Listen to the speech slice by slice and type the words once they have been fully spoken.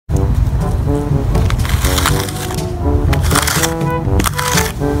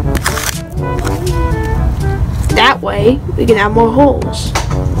That way, we can have more holes.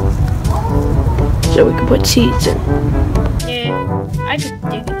 So we can put seeds in. Yeah, I just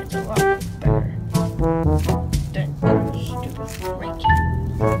dig it a lot better than stupid ranking.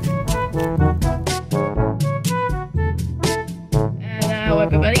 Hello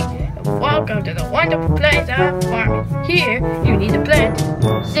everybody, and welcome to the wonderful place of farming. Here, you need to plant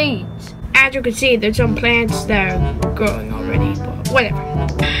seeds. As you can see, there's some plants that are growing already, but whatever.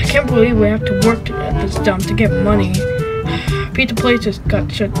 I can't believe we have to work at this dump to get money. Pizza place just got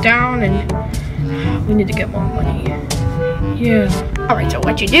shut down and we need to get more money. Yeah. Alright, so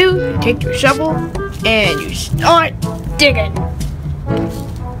what you do, you take your shovel and you start digging.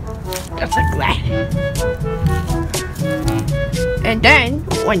 Just like that. And then,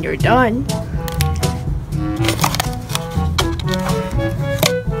 when you're done,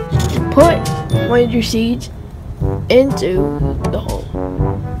 you put one of your seeds into the hole.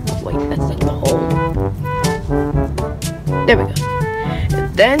 Wait, that's not the hole. There we go.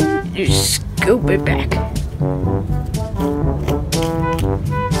 And then you scoop it back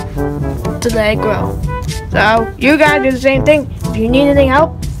to let it grow. So you gotta do the same thing. If you need anything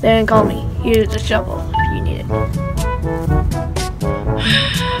help, then call me. Here's the shovel if you need it.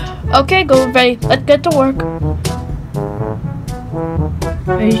 Okay, Golden Freddy, let's get to work.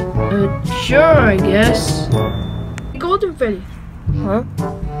 Sure, I guess. Golden Freddy. Huh?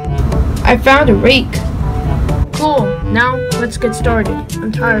 I found a rake. Cool. Now let's get started.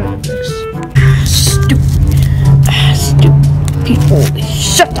 I'm tired of this. Stupid people.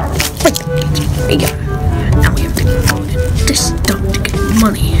 Shut the freaking up. Now we have to go to this dump to get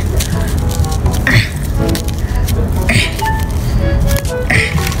money.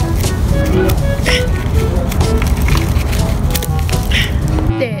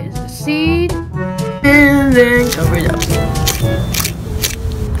 There's the seed. And then cover it up.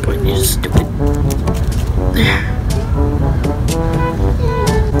 You're stupid.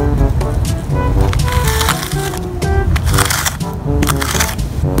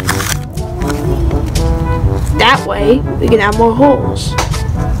 That way, we can have more holes.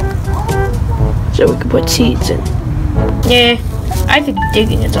 So we can put seeds in. Yeah, I think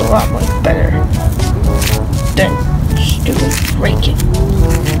digging is a lot more better than stupid raking.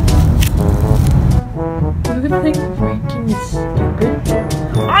 You think raking is stupid?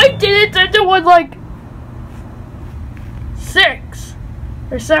 I did it! There was like 6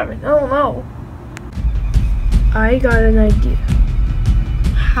 or 7. I don't know. I got an idea.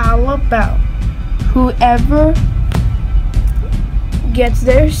 How about whoever gets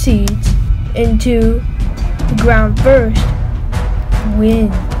their seeds into the ground first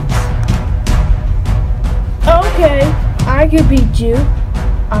wins? Okay, I could beat you.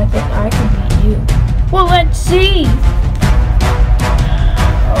 I think I could beat you. Well, let's see.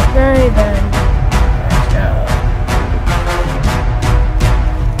 Okay then. Let's go.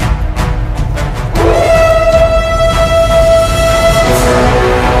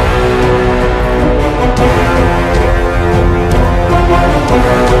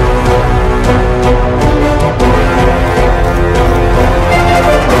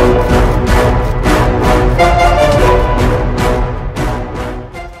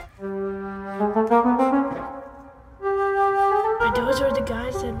 Those are the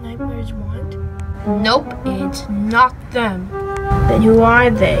guys that nightmares want? Nope, it's not them. Then who are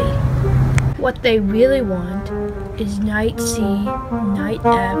they? What they really want is Night C, Night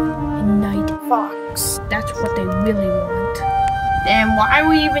F, and Night Fox. That's what they really want. Then why are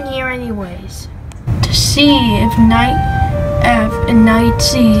we even here anyways? To see if Night F and Night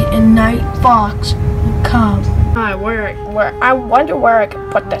C and Night Fox will come. I wonder where I can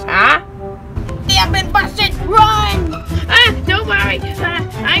put this, huh? I've been busted! Run! Don't worry.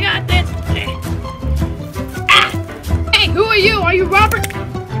 I got this. Hey, who are you? Are you Robert?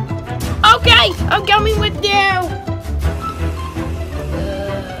 Okay, I'm coming with you.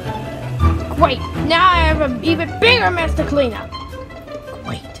 Great. Now I have an even bigger mess to clean up.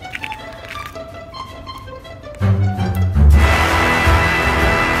 Great.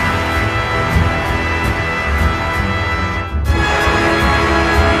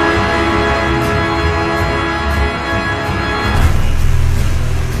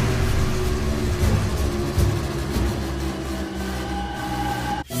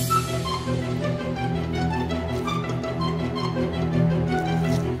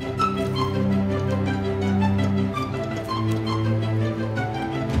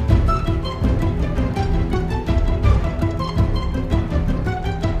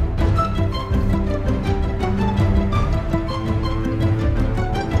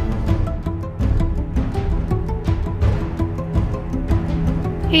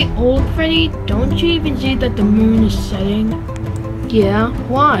 Hey, old Freddy, don't you even see that the moon is setting? Yeah,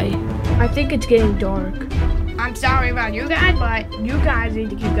 why? I think it's getting dark. I'm sorry about you guys, but you guys need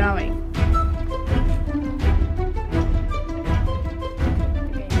to keep going.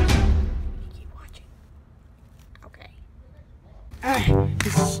 Keep watching. Okay.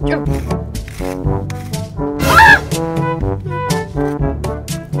 This is stupid. Ah!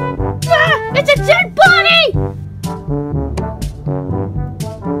 Ah! It's a dead body!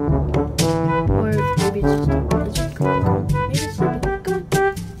 Or maybe it's just a lizard. Come on. Maybe it's sleeping. Come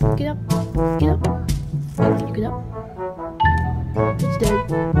on. Get up. Get up. Can you get up? It's dead.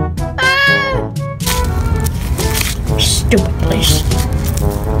 Ah! Stupid place.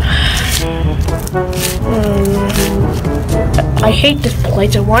 I hate this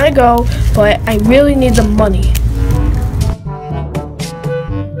place. I want to go, but I really need the money.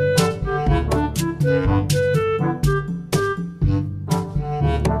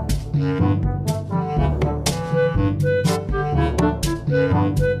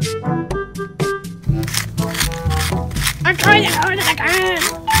 I'm trying as hard as I can.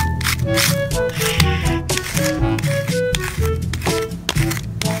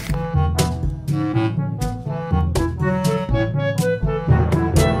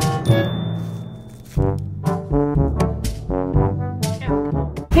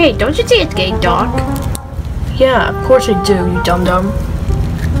 Hey, don't you see it's getting dark? Yeah, of course I do, you dum-dum.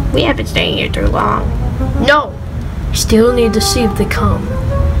 We have been staying here too long. No! Still need to see if they come.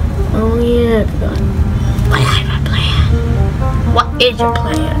 Oh yeah, I forgot. But I have a plan. What is your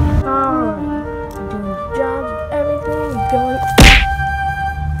plan? Doing the jobs, everything, going.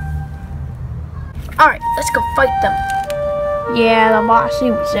 Alright, let's go fight them. Yeah, the boss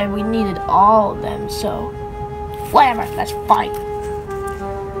said we needed all of them, so whatever, let's fight.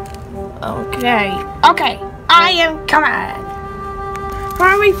 Okay, I am coming.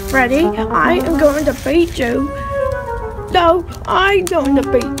 Hurry, Freddy, I am going to beat you. No, I'm going to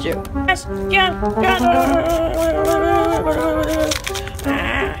beat you. Yes, yes, yes.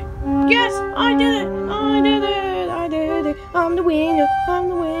 Yes, I did it. I did it. I'm the winner.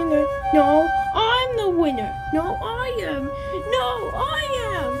 No, I'm the winner. No, I am.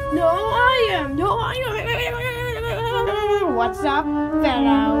 What's up,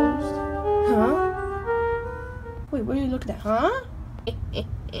 fellows? Huh? Wait, what are you looking at, huh?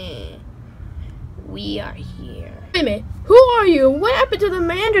 We are here. Wait a minute, who are you? What happened to the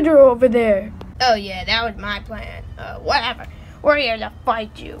manager over there? Oh yeah, that was my plan. Whatever. We're here to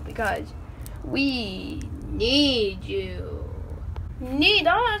fight you because we need you. Need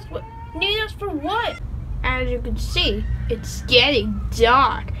us? Need us for what? As you can see, it's getting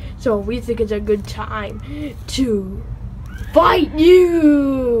dark. So we think it's a good time to fight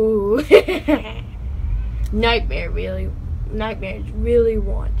you. Nightmares really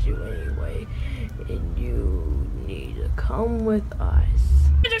want you anyway, and you need to come with us.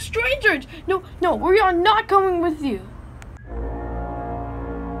 They're strangers! No, we are not coming with you.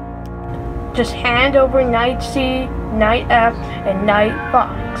 Just hand over Night C, Night F, and Night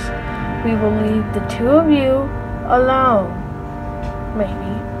Fox. We will leave the two of you alone.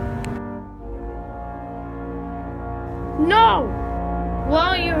 Maybe. No!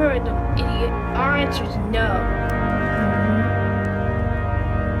 Well, you heard them, idiot. Our answer is no.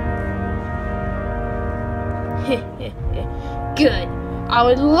 Good. I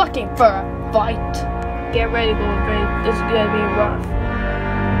was looking for a fight. Get ready, Golden Freddy. This is gonna be rough.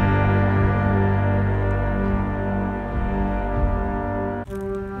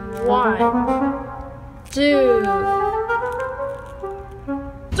 One, 2,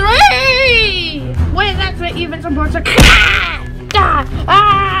 3. Wait, that's what even supports a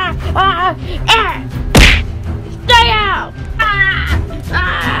Stay out!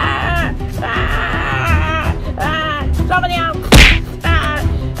 Somebody out!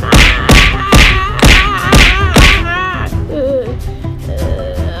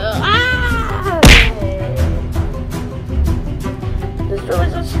 This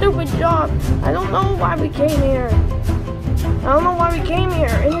was a stupid job. I don't know why we came here.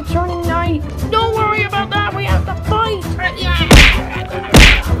 And it's turning night. Don't worry about that. We have to fight.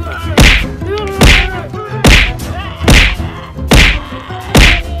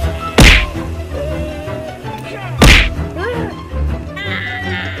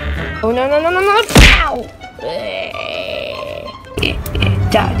 Oh no! Ow!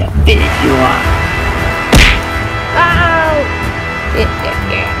 Time to finish you off. Ow!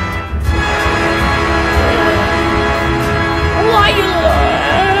 Why you?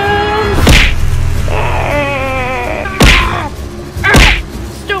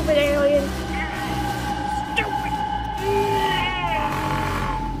 Stupid alien! Stupid!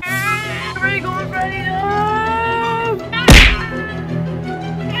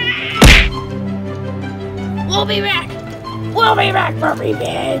 be back. We'll be back for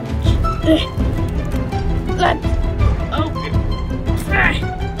revenge. Let's open.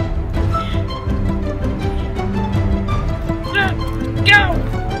 Let's go.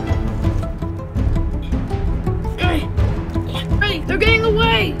 Hey, they're getting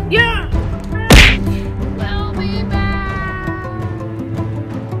away. Yeah. We'll be back.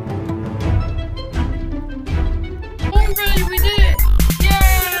 Alright, we did it.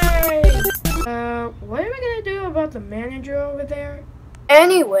 Yay. What are we gonna do about the manager over there?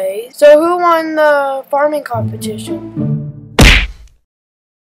 Anyway, so who won the farming competition?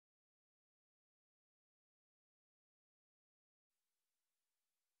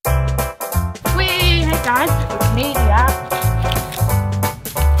 Wait, hey guys, it's me, yeah.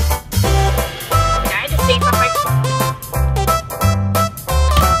 Can I just say something?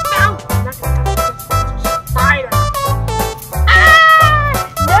 No, I'm not gonna touch this spider. Ah!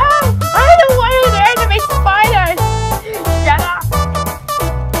 No! I don't want you there to make spiders! Shut up!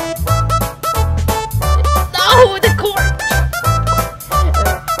 No, the corpse!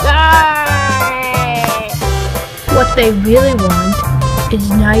 What they really want is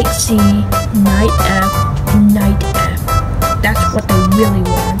night C, night F, night F. That's what they really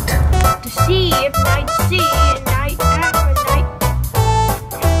want.